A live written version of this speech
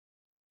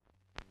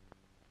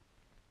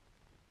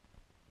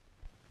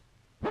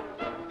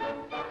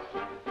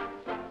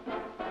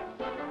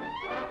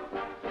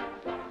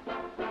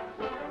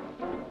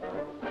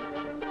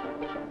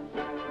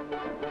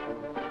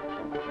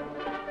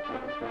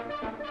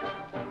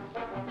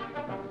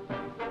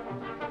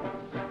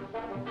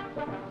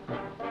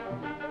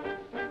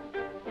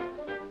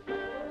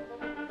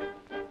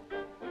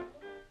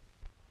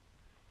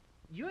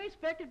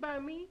elected by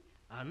me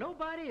or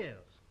nobody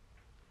else.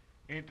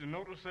 Ain't the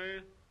notice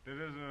say that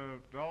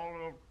all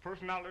the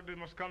personalities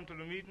must come to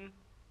the meeting?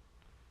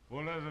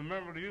 Well, as a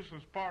member of the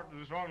useless part of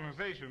this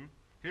organization,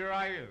 here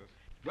I is.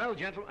 Well,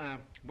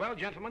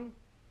 gentlemen,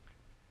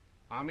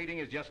 our meeting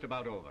is just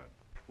about over.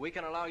 We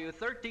can allow you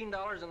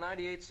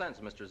 $13.98,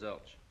 Mr.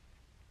 Zilch.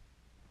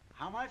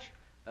 How much?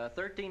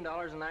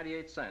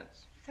 $13.98.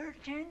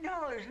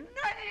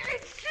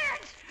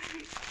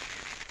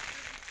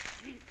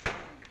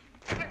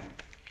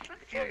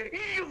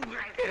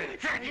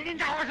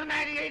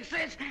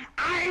 $13.98.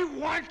 I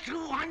want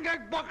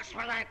 200 bucks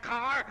for that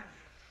car.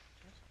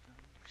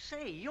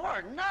 Say,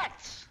 you're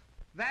nuts.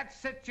 That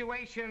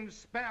situation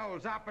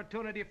spells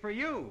opportunity for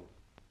you,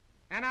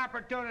 an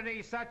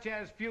opportunity such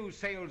as few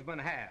salesmen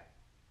have.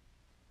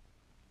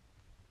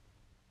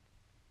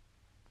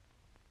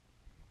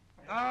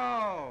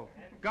 Oh,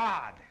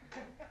 God.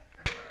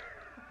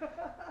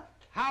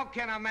 How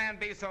can a man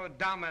be so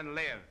dumb and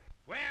live?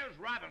 Where's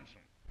Robinson?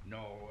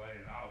 No way,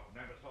 no.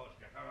 Never saw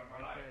such a fellow in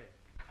my life.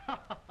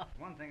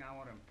 One thing I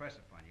want to impress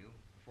upon you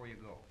before you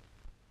go.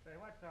 Say,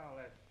 what's all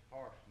this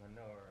horse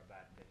manure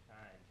about this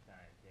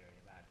Einstein theory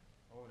about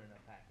owning a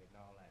packet and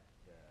all that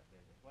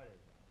business? What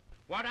is that?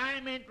 What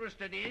I'm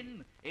interested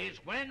in is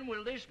when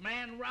will this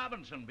man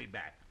Robinson be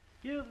back?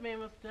 Excuse me,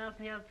 Mr.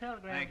 Johnson, he has a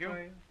telegram Thank you. for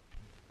you.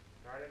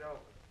 Start it over.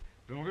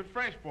 Don't get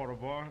fresh, Porter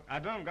boy. I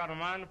done got a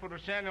mind to put a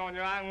shanty on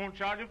your eye and won't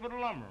charge you for the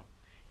lumber.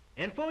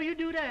 And before you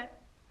do that,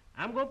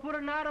 I'm going to put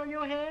a knot on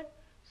your head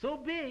so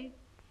big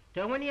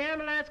till when the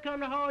ambulance come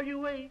to haul you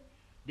away,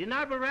 they're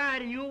not will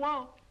ride and you'll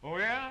walk. Oh,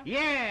 yeah?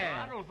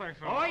 Yeah. I don't think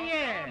so. Oh,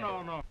 yeah.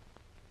 No.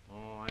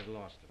 Oh, I've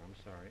lost it. I'm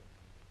sorry.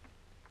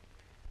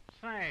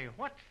 Say,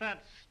 what's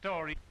that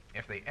story?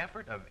 If the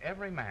effort of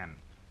every man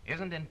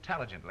isn't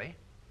intelligently,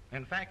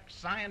 in fact,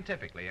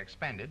 scientifically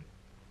expended,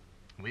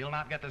 we'll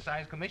not get the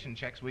size commission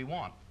checks we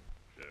want.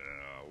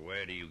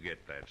 Where do you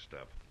get that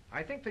stuff?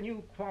 I think the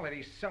new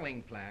quality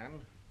selling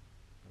plan...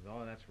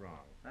 Oh, that's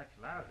wrong. That's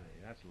lousy.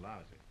 That's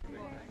lousy.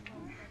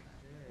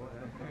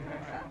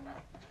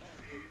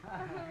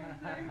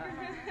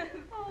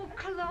 Oh,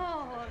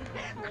 Claude.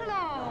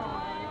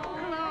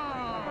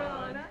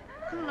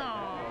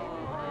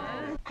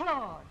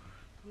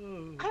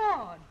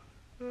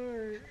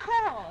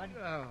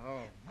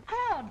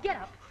 Claude, get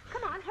up.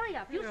 Come on, hurry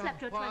up. You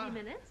slept your 20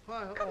 minutes.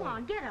 Come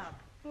on, get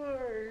up. Oh,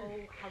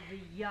 hurry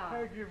up.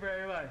 Thank you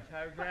very much.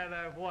 I'm glad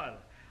I've won.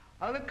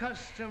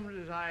 Unaccustomed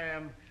as I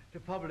am to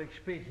public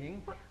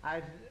speaking,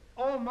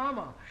 oh,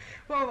 Mama,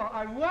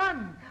 I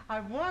won,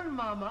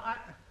 Mama.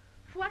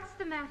 What's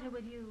the matter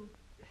with you?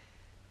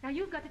 Now,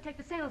 you've got to take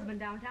the salesman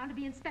downtown to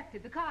be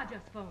inspected. The car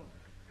just phoned.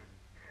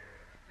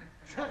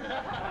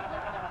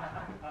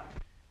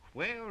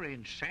 Where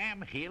in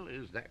Sam Hill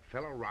is that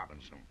fellow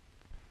Robinson?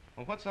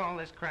 Well, what's all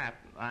this crap,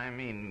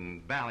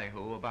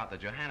 ballyhoo about the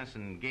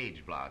Johannesson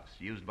gauge blocks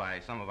used by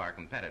some of our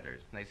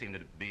competitors? They seem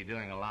to be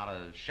doing a lot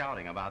of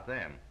shouting about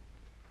them.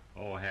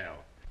 Oh,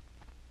 hell.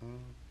 Oh,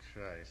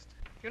 Christ.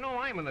 You know,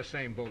 I'm in the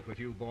same boat with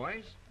you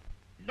boys.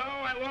 No,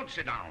 I won't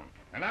sit down,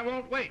 and I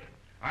won't wait.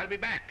 I'll be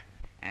back.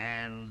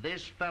 And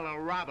this fellow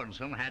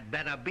Robinson had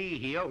better be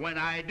here when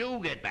I do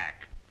get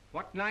back.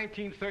 What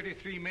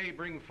 1933 may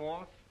bring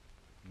forth,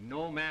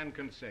 no man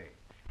can say.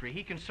 For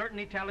he can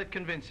certainly tell it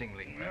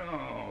convincingly.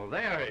 Oh,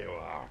 there you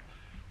are.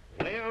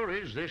 Where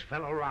is this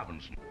fellow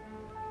Robinson?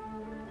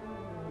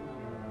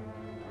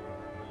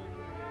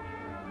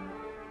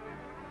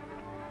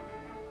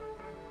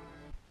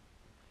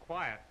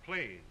 Quiet,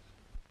 please.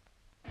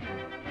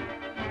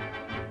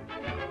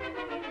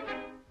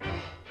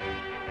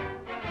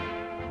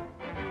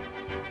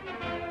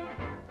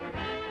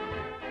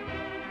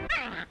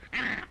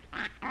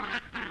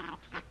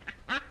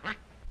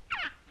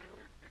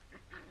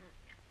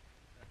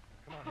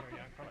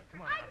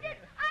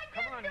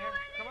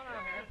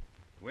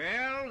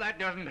 Well, that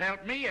doesn't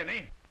help me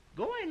any.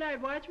 Go in,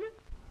 night watchman.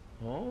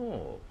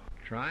 Oh,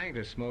 trying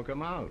to smoke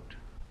him out.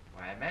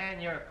 Why,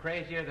 man, you're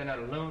crazier than a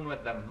loon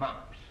with the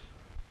mumps.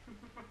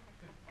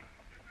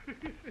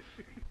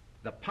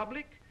 The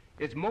public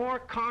is more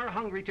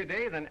car-hungry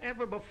today than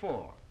ever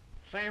before.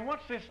 Say,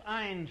 what's this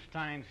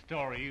Einstein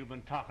story you've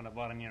been talking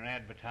about in your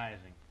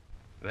advertising?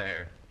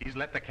 There, he's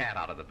let the cat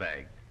out of the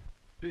bag.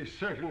 He's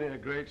certainly a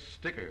great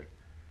sticker.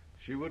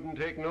 She wouldn't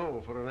take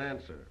no for an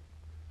answer.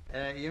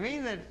 You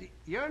mean that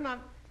you're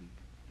not...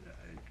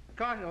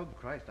 oh,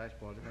 Christ, I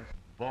spoiled it.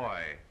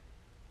 Boy.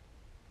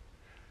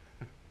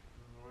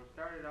 We'll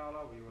start it all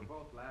over. You were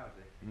both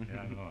lousy.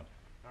 Yeah, I know it.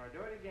 All right,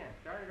 do it again.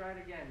 Start it right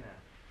again now.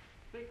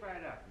 Speak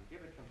right up and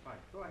give it some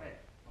punch. Go ahead.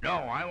 No,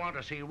 I want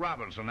to see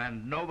Robinson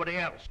and nobody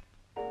else.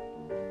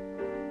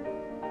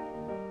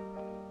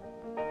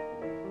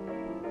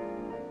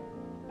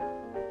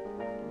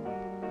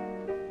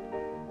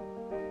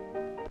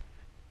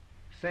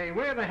 Say,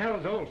 where the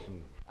hell's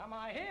Olson? Am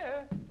I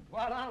here?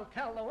 Well, I'll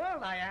tell the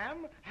world I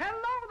am.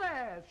 Hello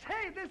there.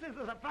 Say, this is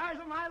the surprise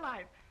of my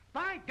life.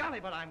 By golly,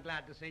 but I'm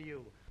glad to see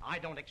you. I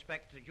don't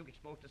expect that you're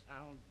supposed to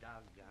sound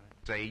doggone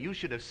it. Say, you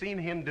should have seen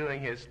him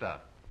doing his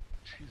stuff.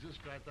 Jesus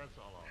Christ, that's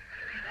all off.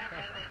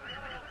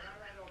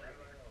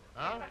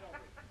 Huh?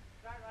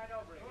 Start right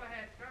over it. Go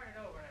ahead, start it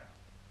over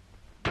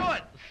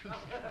now. Good.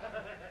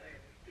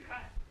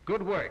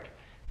 Good work.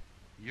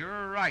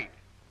 You're right,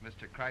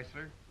 Mr.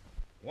 Chrysler.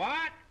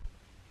 What?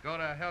 Go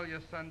to hell, you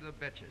sons of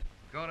bitches.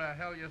 Go to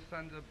hell, you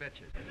sons of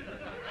bitches.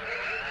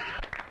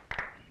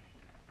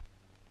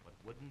 But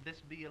wouldn't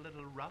this be a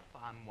little rough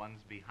on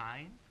one's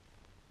behind?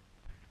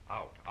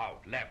 Out,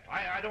 left.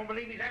 I don't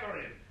believe he's ever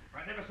in.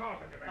 I never saw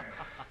such a man.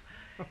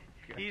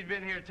 He's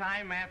been here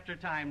time after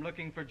time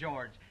looking for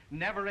George,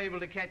 never able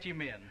to catch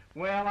him in.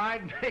 Well,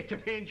 I'd hate to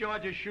be in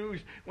George's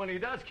shoes when he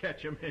does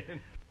catch him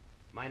in.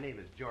 My name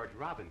is George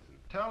Robinson.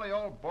 Tell the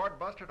old board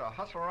buster to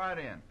hustle right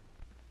in.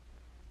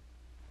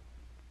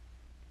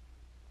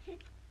 You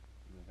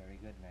were very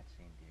good in that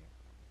scene, dear.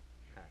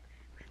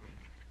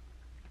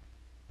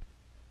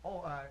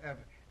 Oh,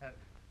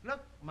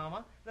 look,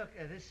 Mama. Look,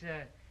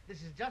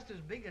 this is just as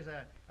big as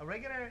a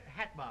regular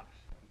hat box.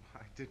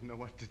 I didn't know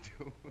what to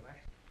do.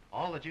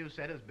 All that you've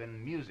said has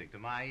been music to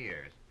my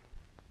ears.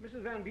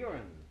 Mrs. Van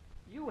Buren,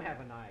 you have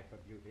an eye for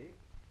beauty.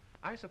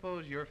 I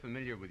suppose you're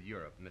familiar with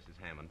Europe, Mrs.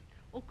 Hammond.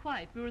 Oh,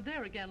 quite. We were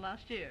there again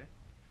last year.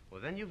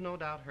 Well, then you've no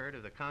doubt heard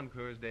of the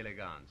concours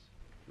d'elegance.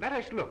 Let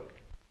us look.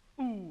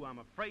 Ooh, I'm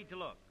afraid to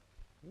look.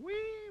 Wee,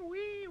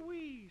 wee,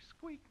 wee,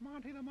 squeaked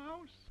Monty the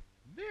Mouse.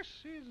 This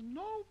is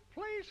no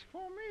place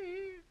for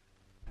me.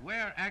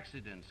 Where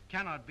accidents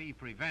cannot be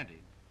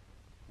prevented,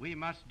 we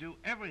must do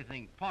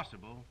everything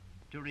possible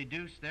to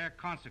reduce their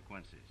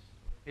consequences.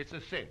 It's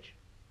a cinch.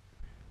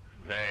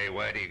 Hey,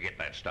 where do you get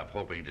that stuff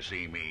hoping to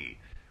see me?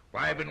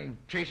 Why, I've been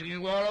chasing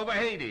you all over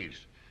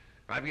Hades.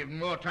 I've given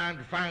more time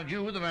to find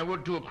you than I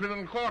would to a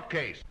criminal court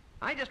case.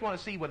 I just want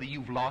to see whether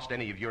you've lost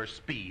any of your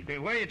speed. Hey,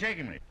 where are you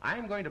taking me?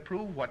 I'm going to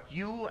prove what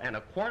you and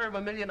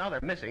 250,000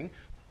 others missing.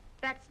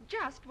 That's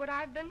just what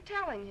I've been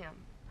telling him.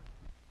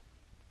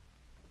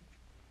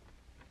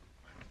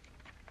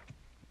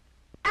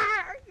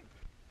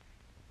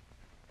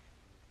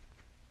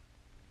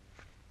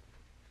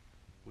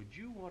 Would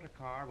you want a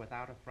car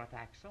without a front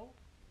axle?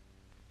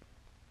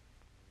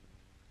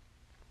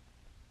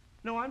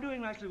 No, I'm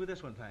doing nicely with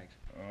this one, thanks.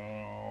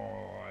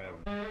 Oh,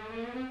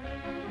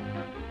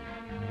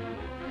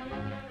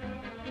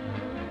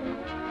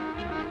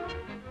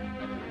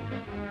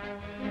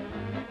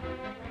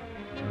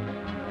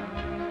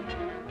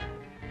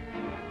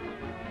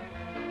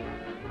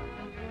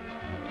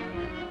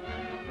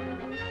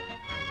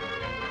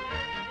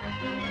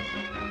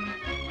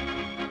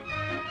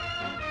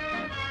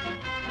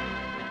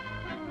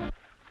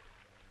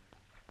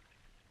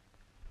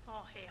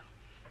 Oh, hell.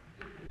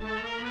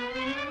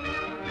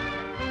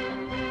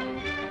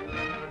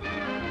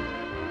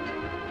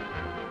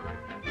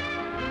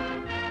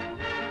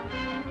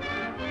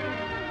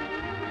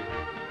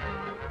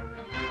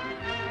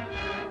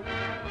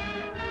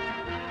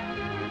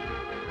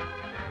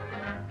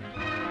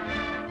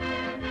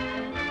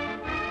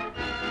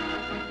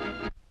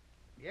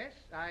 Yes,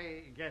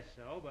 I guess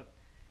so, but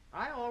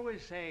I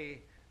always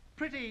say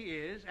pretty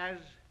is as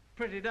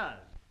pretty does.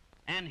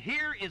 And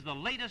here is the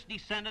latest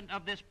descendant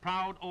of this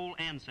proud old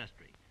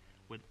ancestry,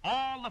 with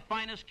all the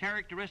finest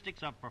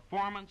characteristics of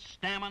performance,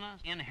 stamina,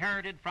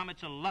 inherited from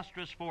its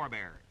illustrious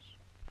forebears.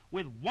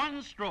 With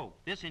one stroke,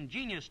 this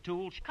ingenious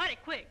tool... Cut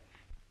it quick.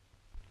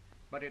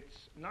 But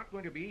it's not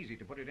going to be easy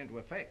to put it into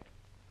effect.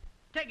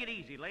 Take it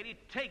easy, lady.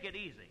 Take it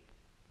easy.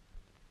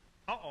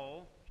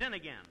 Uh-oh. Then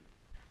again.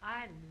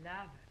 I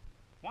love it.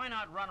 Why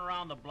not run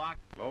around the block?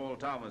 Lowell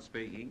Thomas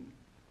speaking.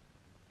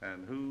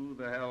 And who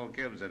the hell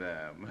gives a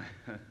damn?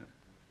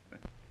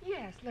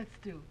 Yes, let's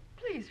do.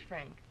 Please,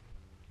 Frank.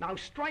 Now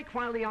strike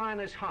while the iron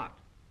is hot.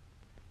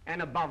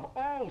 And above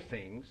all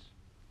things,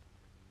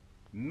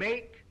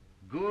 make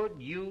good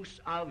use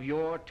of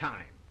your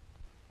time.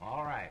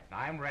 All right,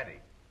 I'm ready.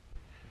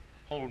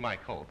 Hold my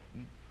coat.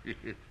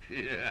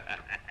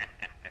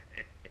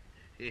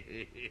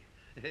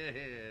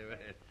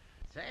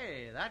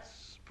 Say,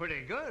 that's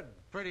pretty good,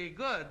 pretty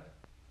good,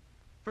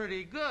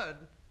 pretty good.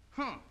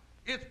 Huh,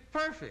 it's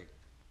perfect.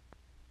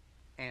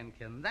 And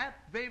can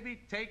that baby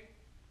take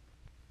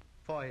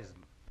poison?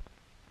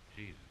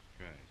 Jesus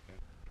Christ.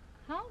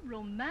 How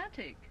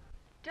romantic.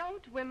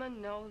 Don't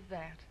women know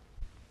that?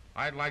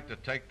 I'd like to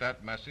take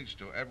that message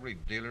to every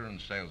dealer and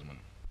salesman.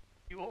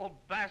 You old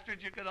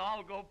bastards, you can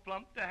all go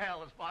plump to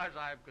hell as far as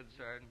I'm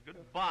concerned.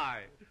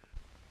 Goodbye.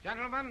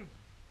 Gentlemen,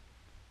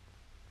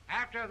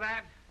 after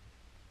that,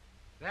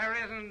 there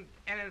isn't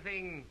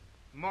anything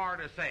more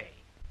to say.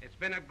 It's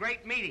been a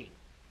great meeting.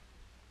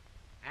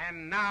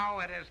 And now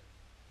it is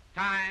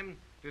time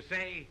to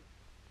say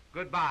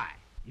goodbye.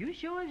 You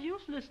sure is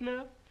useless,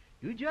 Snuff.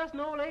 You just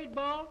an old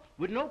 8-ball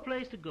with no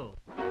place to go.